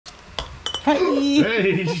Hi.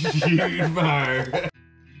 Hey, you fire.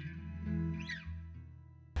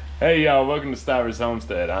 Hey y'all, welcome to Stivers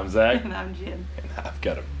Homestead. I'm Zach. And I'm Jen. And I've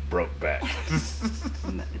got a broke back.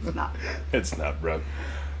 No, it's not. It's not broke.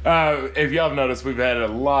 If y'all have noticed, we've had a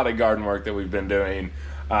lot of garden work that we've been doing,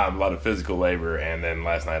 a lot of physical labor, and then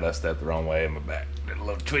last night I stepped the wrong way and my back did a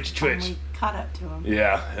little twitch. And we caught up to him.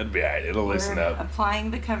 Yeah, it'll be alright. It'll loosen up. Applying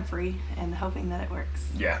the comfrey and hoping that it works.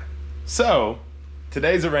 Yeah. So,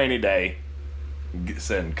 today's a rainy day.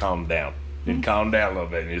 Saying calm down. And calm down a little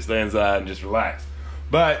bit and you stay inside and just relax.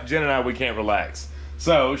 But Jen and I, we can't relax.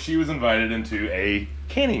 So she was invited into a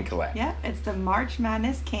canning collab. Yep, it's the March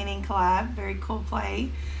Madness canning collab. Very cool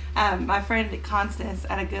play. My friend Constance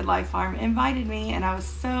at A Good Life Farm invited me, and I was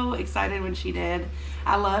so excited when she did.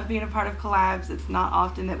 I love being a part of collabs. It's not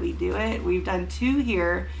often that we do it. We've done 2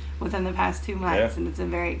 here within the past 2 months, and it's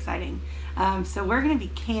been very exciting. So we're going to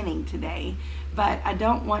be canning today, but I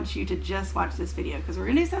don't want you to just watch this video because we're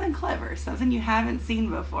going to do something clever, something you haven't seen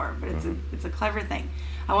before, but it's a clever thing.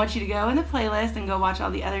 I want you to go in the playlist and go watch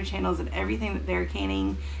all the other channels and everything that they're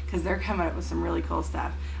canning because they're coming up with some really cool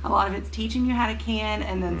stuff. A lot of it's teaching you how to can,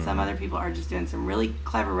 and then some other people are just doing some really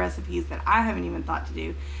clever recipes that I haven't even thought to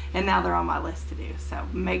do, and now they're on my list to do. So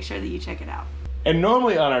make sure that you check it out. And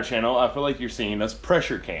normally on our channel, I feel like you're seeing us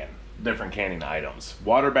pressure can different canning items.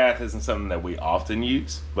 Water bath isn't something that we often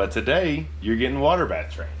use, but today you're getting water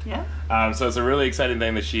bath trained. Yeah. So it's a really exciting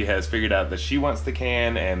thing that she has figured out that she wants to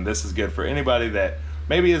can, and this is good for anybody that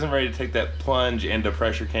maybe isn't ready to take that plunge into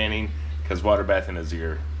pressure canning, because water bathing is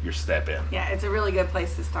your step in. Yeah, it's a really good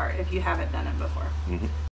place to start if you haven't done it before.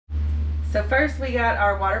 So first we got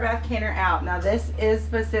our water bath canner out. Now this is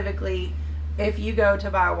specifically if you go to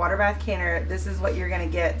buy a water bath canner, this is what you're going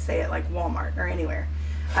to get, say at like Walmart or anywhere.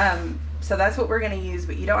 So that's what we're going to use,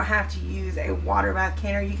 but you don't have to use a water bath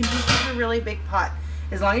canner. You can just use a really big pot.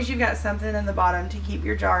 As long as you've got something in the bottom to keep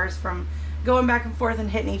your jars from going back and forth and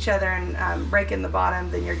hitting each other and breaking the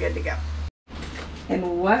bottom, then you're good to go.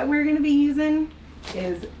 And what we're going to be using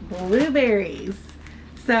is blueberries.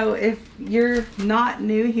 So if you're not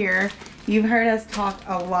new here, you've heard us talk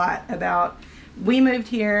a lot about, we moved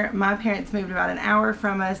here, my parents moved about an hour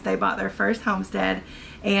from us, they bought their first homestead,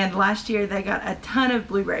 and last year they got a ton of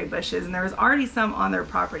blueberry bushes, and there was already some on their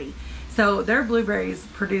property. So their blueberries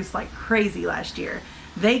produced like crazy last year.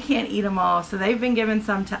 They can't eat them all, so they've been giving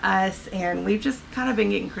some to us, and we've just kind of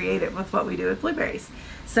been getting creative with what we do with blueberries.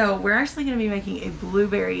 So we're actually going to be making a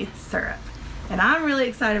blueberry syrup, and I'm really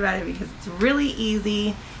excited about it because it's really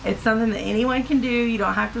easy. It's something that anyone can do. You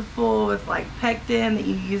don't have to fool with like pectin that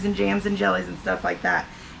you use in jams and jellies and stuff like that.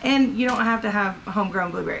 And you don't have to have homegrown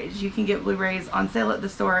blueberries. You can get blueberries on sale at the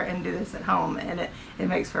store and do this at home, and it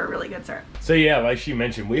makes for a really good syrup. So yeah, like she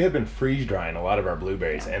mentioned, we have been freeze drying a lot of our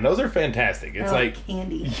blueberries, and those are fantastic. It's they're like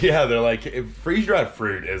candy. Yeah, they're like, freeze dried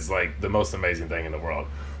fruit is like the most amazing thing in the world.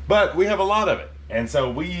 But we have a lot of it, and so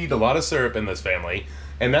we eat a lot of syrup in this family,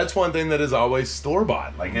 and that's one thing that is always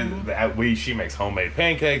store-bought. Like she makes homemade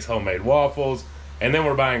pancakes, homemade waffles, and then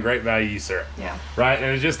we're buying great value syrup. Yeah. Right?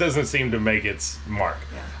 And it just doesn't seem to make its mark.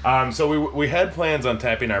 Yeah. So we had plans on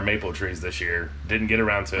tapping our maple trees this year. Didn't get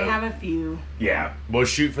around to it. We have a few. Yeah. We'll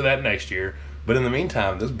shoot for that next year. But in the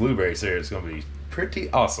meantime, this blueberry syrup is going to be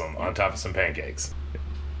pretty awesome on top of some pancakes.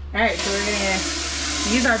 Alright, so we're going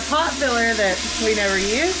to use our pot filler that we never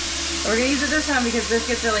use. We're going to use it this time because this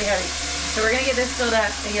gets really heavy. So we're going to get this filled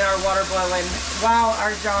up and get our water blowing while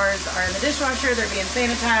our jars are in the dishwasher. They're being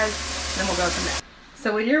sanitized. Then we'll go from there.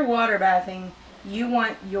 So when you're water bathing, you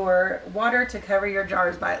want your water to cover your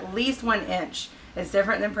jars by at least 1 inch. It's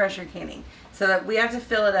different than pressure canning. So that we have to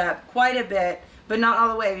fill it up quite a bit, but not all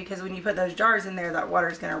the way, because when you put those jars in there, that water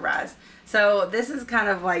is going to rise. So this is kind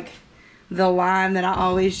of like the line that I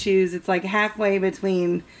always choose. It's like halfway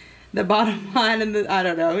between the bottom line and the, I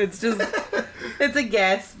don't know. It's just, it's a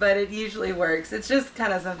guess, but it usually works. It's just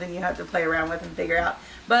kind of something you have to play around with and figure out.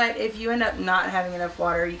 But if you end up not having enough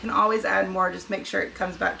water, you can always add more. Just make sure it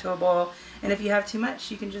comes back to a boil. And if you have too much,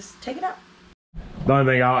 you can just take it out. The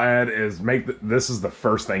only thing I'll add is this is the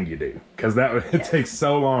first thing you do, because it takes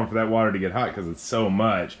so long for that water to get hot because it's so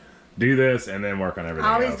much. Do this and then work on everything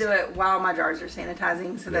I always else. do it while my jars are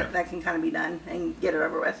sanitizing so that that can kind of be done and get it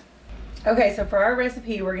over with. Okay, so for our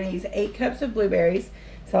recipe, we're going to use 8 cups of blueberries.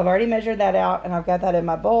 So I've already measured that out, and I've got that in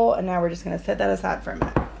my bowl, and now we're just going to set that aside for a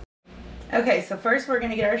minute. Okay, so first we're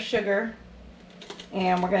going to get our sugar,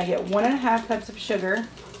 and we're going to get 1.5 cups of sugar.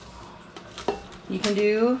 You can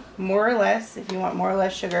do more or less if you want more or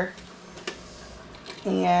less sugar.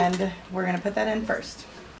 And we're going to put that in first.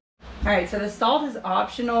 Alright, so the salt is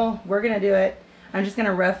optional. We're going to do it. I'm just going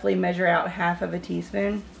to roughly measure out 1/2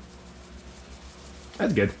 teaspoon.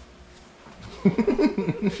 That's good.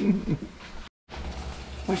 We're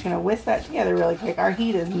just gonna whisk that together really quick. Our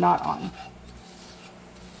heat is not on.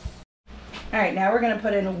 All right, now we're gonna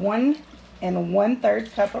put in 1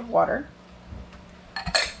 1/3 cup of water.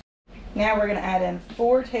 Now we're gonna add in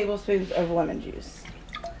 4 tablespoons of lemon juice.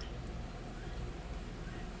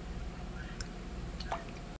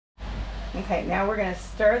 Okay, now we're gonna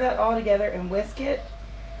stir that all together and whisk it.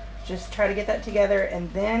 Just try to get that together,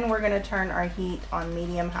 and then we're gonna turn our heat on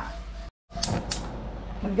medium-high.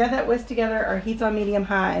 We've got that whisked together, our heat's on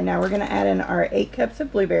medium-high, and now we're gonna add in our 8 cups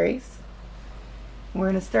of blueberries. We're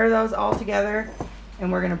gonna stir those all together,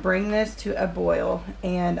 and we're gonna bring this to a boil,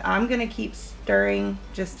 and I'm gonna keep stirring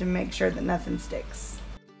just to make sure that nothing sticks.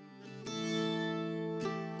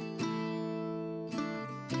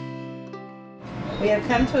 We have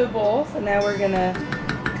come to a boil, so now we're gonna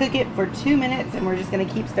cook it for 2 minutes, and we're just gonna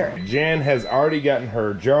keep stirring. Jen has already gotten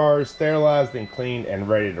her jars sterilized and cleaned and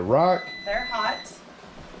ready to rock. They're hot.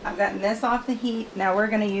 I've gotten this off the heat. Now we're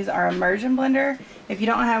gonna use our immersion blender. If you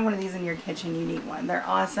don't have one of these in your kitchen, you need one. They're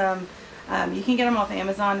awesome. You can get them off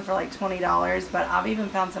Amazon for like $20, but I've even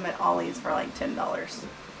found some at Ollie's for like $10.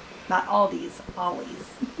 Not Aldi's, Ollie's.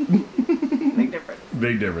 Big difference.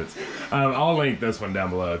 Big difference. I'll link this one down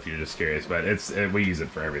below if you're just curious, but we use it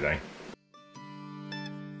for everything.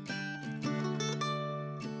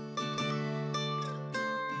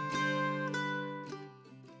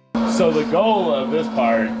 So the goal of this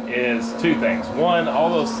part is 2 things. One, all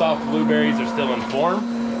those soft blueberries are still in form,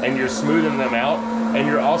 and you're smoothing them out, and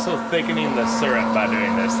you're also thickening the syrup by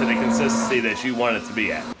doing this to the consistency that you want it to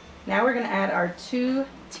be at. Now we're gonna add our 2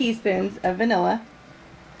 teaspoons of vanilla.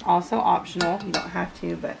 Also optional, you don't have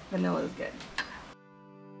to, but vanilla is good.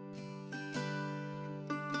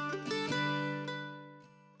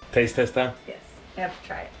 Taste test time? Yes, you have to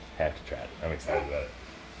try it. Have to try it. I'm excited about it.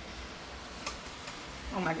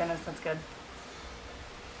 Oh my goodness, that's good.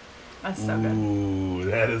 That's so good. Ooh,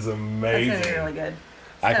 that is amazing. That's gonna be really good.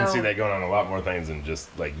 I can see that going on a lot more things than just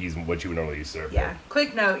like using what you would normally use syrup Yeah. for.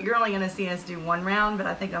 Quick note, you're only going to see us do 1 round, but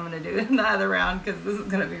I think I'm going to do the other round because this is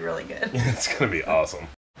going to be really good. It's going to be awesome.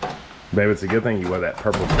 Babe, it's a good thing you wear that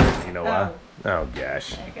purple shirt. You know why? Oh,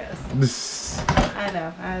 gosh. I guess. I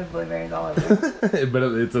know. I have blueberries all over. But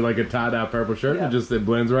it's like a tie-dye purple shirt. Yep. It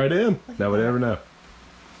blends right in. No one ever know.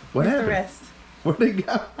 What happened? The rest? Where'd it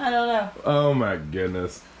go? I don't know. Oh, my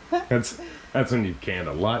goodness. That's when you've canned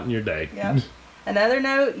a lot in your day. Yep. Another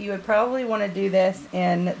note, you would probably want to do this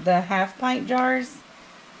in the 1/2 pint jars,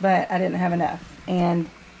 but I didn't have enough, and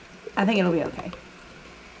I think it'll be okay.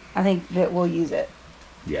 I think that we'll use it.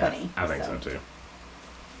 Yeah, plenty, I think so too.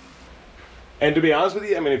 And to be honest with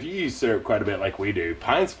you, I mean, if you use syrup quite a bit like we do,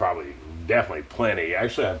 pints probably definitely plenty.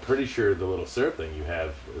 Actually, I'm pretty sure the little syrup thing you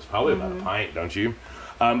have is probably about a pint, don't you?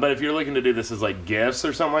 But if you're looking to do this as like gifts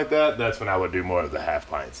or something like that, that's when I would do more of the 1/2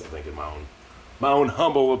 pints, I think, in my own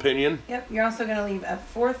humble opinion. Yep, you're also going to leave a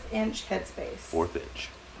 1/4 inch headspace. 1/4 inch.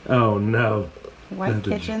 Oh no. White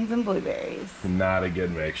kitchens and blueberries. Not a good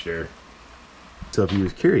mixture. So if you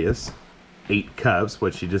was curious, 8 cups,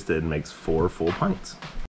 what she just did, makes 4 full pints.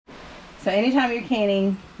 So anytime you're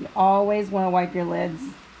canning, you always want to wipe your lids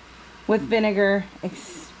with vinegar,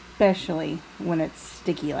 especially when it's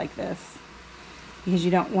sticky like this, because you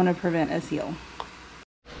don't want to prevent a seal.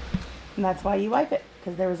 And that's why you wipe it,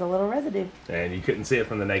 because there was a little residue. And you couldn't see it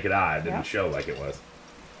from the naked eye. It didn't show like it was.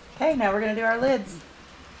 Okay, now we're going to do our lids.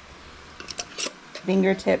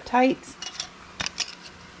 Fingertip tight.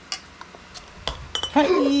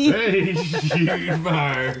 Hey, shoot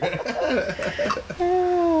fire.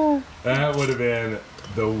 That would have been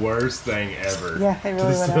the worst thing ever. Yeah, it really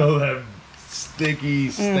would have. To still have sticky,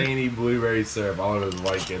 stainy blueberry syrup all over the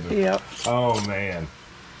white kitchen. Yep. Oh, man.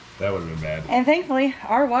 That would have been bad. And thankfully,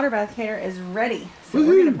 our water bath container is ready. So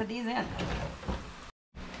we're going to put these in. All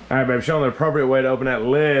right, babe, show them the appropriate way to open that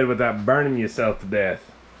lid without burning yourself to death.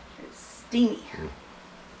 It's steamy.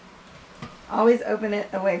 Always open it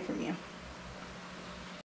away from you.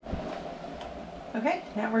 Okay,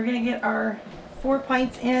 now we're going to get our 4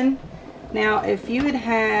 pints in. Now, if you had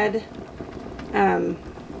had,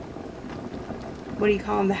 what do you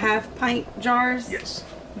call them, the 1/2 pint jars? Yes.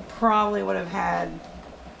 You probably would have had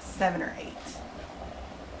 7 or 8.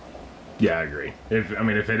 Yeah, I agree. If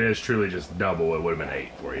it is truly just double, it would have been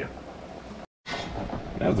 8 for you.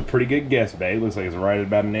 That was a pretty good guess, babe. Looks like it's right at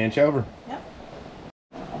about 1 inch over. Yep.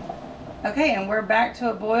 Okay, and we're back to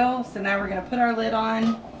a boil. So now we're going to put our lid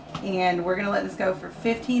on, and we're going to let this go for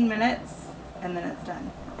 15 minutes, and then it's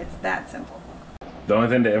done. It's that simple. The only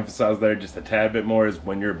thing to emphasize there just a tad bit more is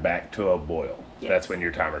when you're back to a boil. Yes. That's when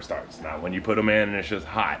your timer starts. Now, when you put them in and it's just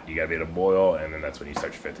hot, you gotta be able to boil, and then that's when you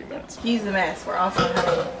start your 15 minutes. Excuse the mess. We're also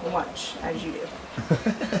having lunch, as you do.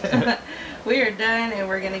 We are done, and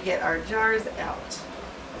we're gonna get our jars out.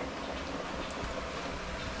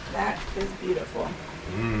 That is beautiful.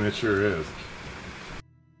 It sure is.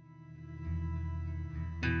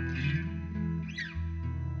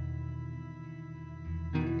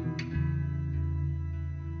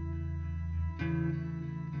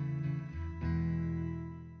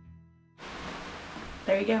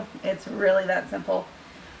 There you go. It's really that simple.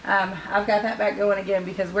 I've got that back going again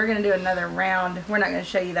because we're going to do another round. We're not going to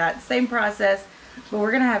show you that. Same process, but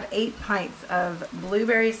we're going to have 8 pints of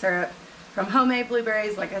blueberry syrup from homemade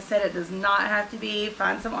blueberries. Like I said, it does not have to be.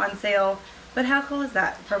 Find some on sale. But how cool is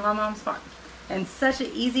that? From my mom's farm. And such an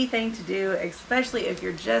easy thing to do, especially if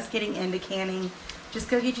you're just getting into canning. Just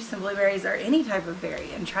go get you some blueberries or any type of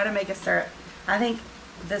berry and try to make a syrup. I think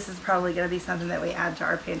this is probably going to be something that we add to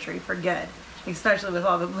our pantry for good, especially with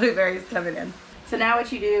all the blueberries coming in. So now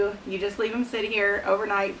what you do, you just leave them sit here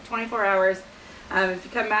overnight, 24 hours. If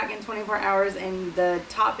you come back in 24 hours and the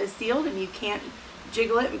top is sealed and you can't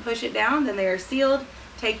jiggle it and push it down, then they are sealed.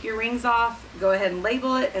 Take your rings off, go ahead and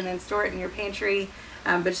label it, and then store it in your pantry.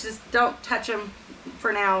 But just don't touch them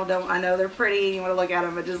for now. I know they're pretty, you want to look at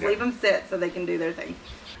them, but just leave them sit so they can do their thing.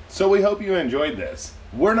 So we hope you enjoyed this.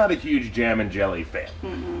 We're not a huge jam and jelly fan.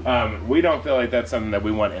 We don't feel like that's something that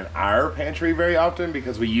we want in our pantry very often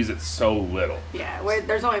because we use it so little. Yeah,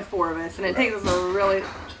 there's only 4 of us, and it takes us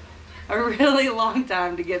a really long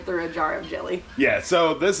time to get through a jar of jelly. Yeah,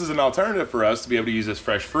 so this is an alternative for us to be able to use this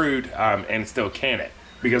fresh fruit and still can it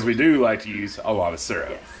because we do like to use a lot of syrup.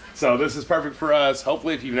 Yes. So this is perfect for us.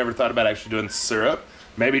 Hopefully, if you've never thought about actually doing syrup,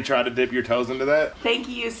 maybe try to dip your toes into that. Thank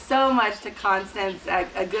you so much to Constance at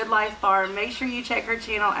A Good Life Farm. Make sure you check her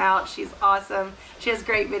channel out. She's awesome. She has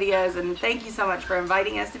great videos, and thank you so much for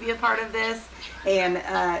inviting us to be a part of this. And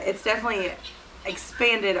it's definitely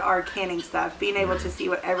expanded our canning stuff, being able to see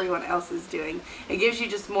what everyone else is doing. It gives you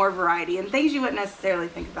just more variety and things you wouldn't necessarily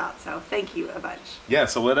think about. So thank you a bunch. Yeah,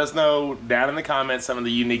 so let us know down in the comments some of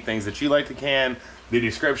the unique things that you like to can. The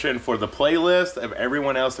description for the playlist of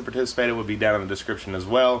everyone else that participated will be down in the description as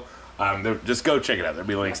well. Just go check it out. There'll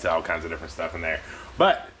be links to all kinds of different stuff in there.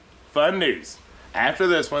 But fun news. After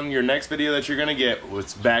this one, your next video that you're going to get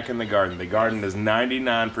was back in the garden. The garden is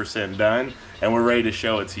 99% done, and we're ready to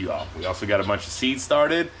show it to you all. We also got a bunch of seeds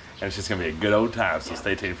started, and it's just going to be a good old time, so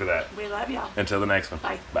stay tuned for that. We love y'all. Until the next one.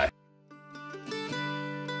 Bye. Bye.